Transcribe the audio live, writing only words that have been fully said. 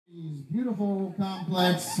beautiful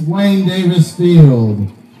complex Wayne Davis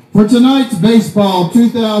Field for tonight's Baseball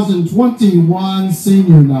 2021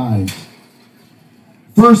 Senior Night.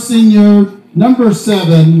 First senior, number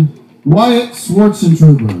 7, Wyatt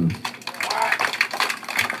Schwartzentruber.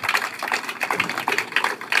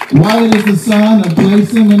 Wyatt is the son of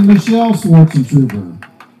Jason and Michelle Schwartzentruber.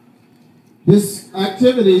 His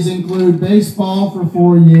activities include baseball for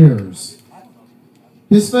 4 years.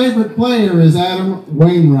 His favorite player is Adam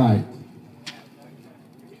Wainwright.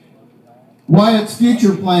 Wyatt's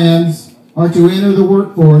future plans are to enter the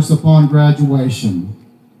workforce upon graduation.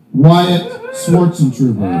 Wyatt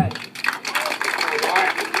Schwartzentruber.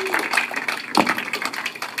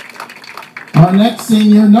 Our next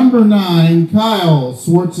senior, number 9, Kyle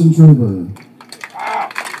Schwartzentruber.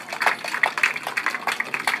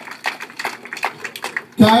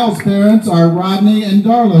 Kyle's parents are Rodney and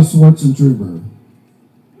Darla Schwartzentruber.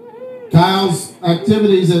 Kyle's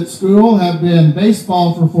activities at school have been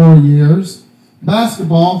baseball for 4 years,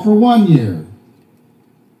 basketball for 1 year.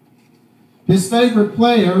 His favorite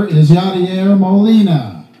player is Yadier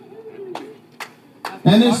Molina.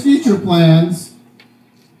 And his future plans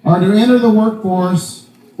are to enter the workforce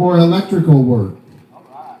for electrical work.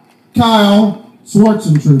 Kyle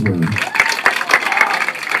Schwartzentruber.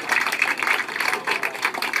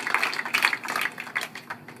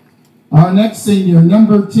 Our next senior,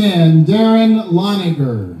 number 10, Darren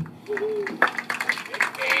Loniger.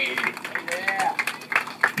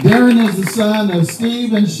 Darren is the son of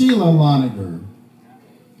Steve and Sheila Loniger.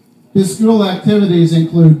 His school activities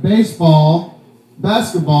include baseball,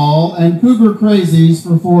 basketball, and Cougar Crazies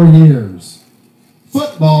for 4 years,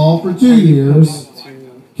 football for 2 years,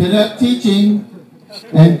 cadet teaching,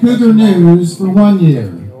 and Cougar News for 1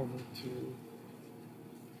 year.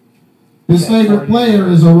 His favorite player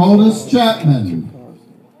is Aroldis Chapman.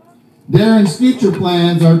 Darren's future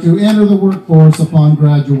plans are to enter the workforce upon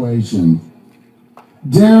graduation.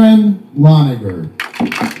 Darren Loniger.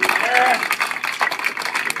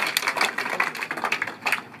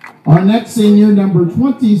 Our next senior, number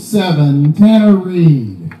 27, Tanner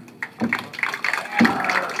Reed.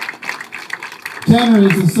 Tanner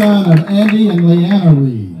is the son of Andy and Leanna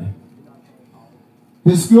Reed.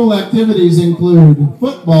 His school activities include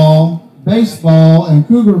football, baseball, and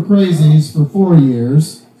Cougar Crazies for 4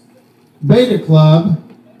 years, Beta Club,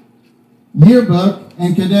 yearbook,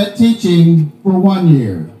 and cadet teaching for 1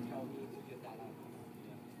 year.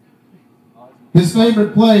 His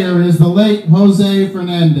favorite player is the late Jose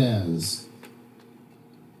Fernandez.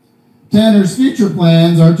 Tanner's future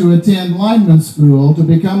plans are to attend lineman school to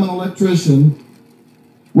become an electrician,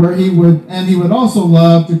 where he would also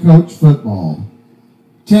love to coach football.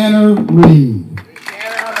 Tanner Reed.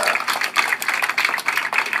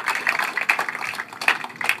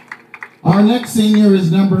 Our next senior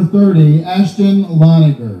is number 30, Ashton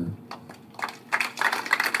Loniger.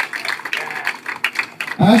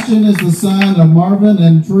 Ashton is the son of Marvin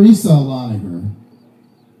and Teresa Loniger.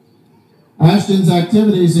 Ashton's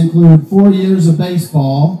activities include 4 years of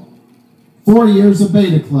baseball, 4 years of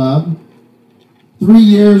Beta Club, 3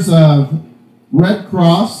 years of Red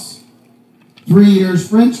Cross, 3 years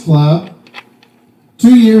French Club,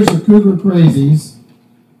 2 years of Cougar Crazies,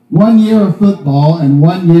 1 year of football, and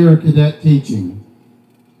 1 year of cadet teaching.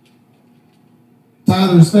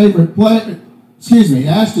 Ashton's favorite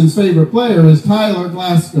player is Tyler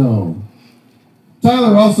Glasgow.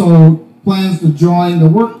 Tyler also plans to join the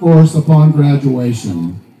workforce upon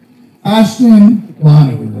graduation. Ashton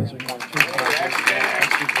Loniger.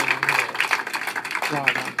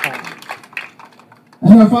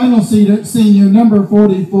 And our final senior, number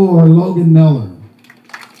 44, Logan Miller.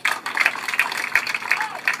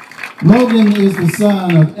 Logan is the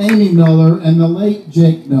son of Amy Miller and the late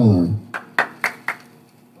Jake Miller.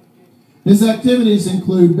 His activities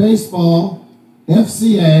include baseball,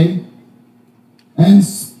 FCA, and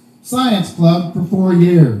science club for 4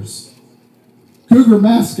 years, Cougar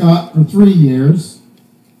mascot for 3 years,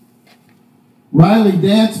 Riley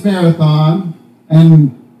Dance Marathon,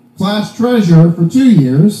 and class treasurer for 2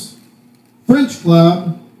 years, French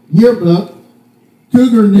club, yearbook,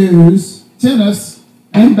 Cougar News, tennis,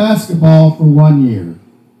 and basketball for 1 year.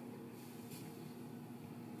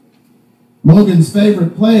 Logan's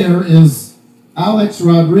favorite player is Alex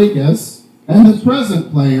Rodriguez, and the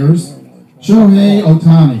present players, Shohei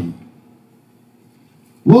Ohtani.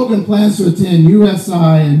 Logan plans to attend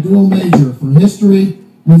USI and dual major for history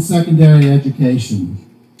and secondary education.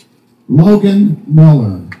 Logan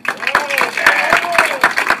Miller.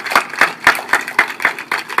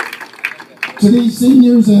 To these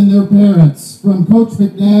seniors and their parents, from Coach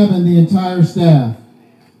McNabb and the entire staff,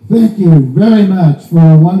 Thank you very much for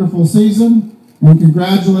a wonderful season, and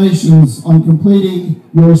congratulations on completing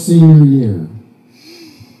your senior year.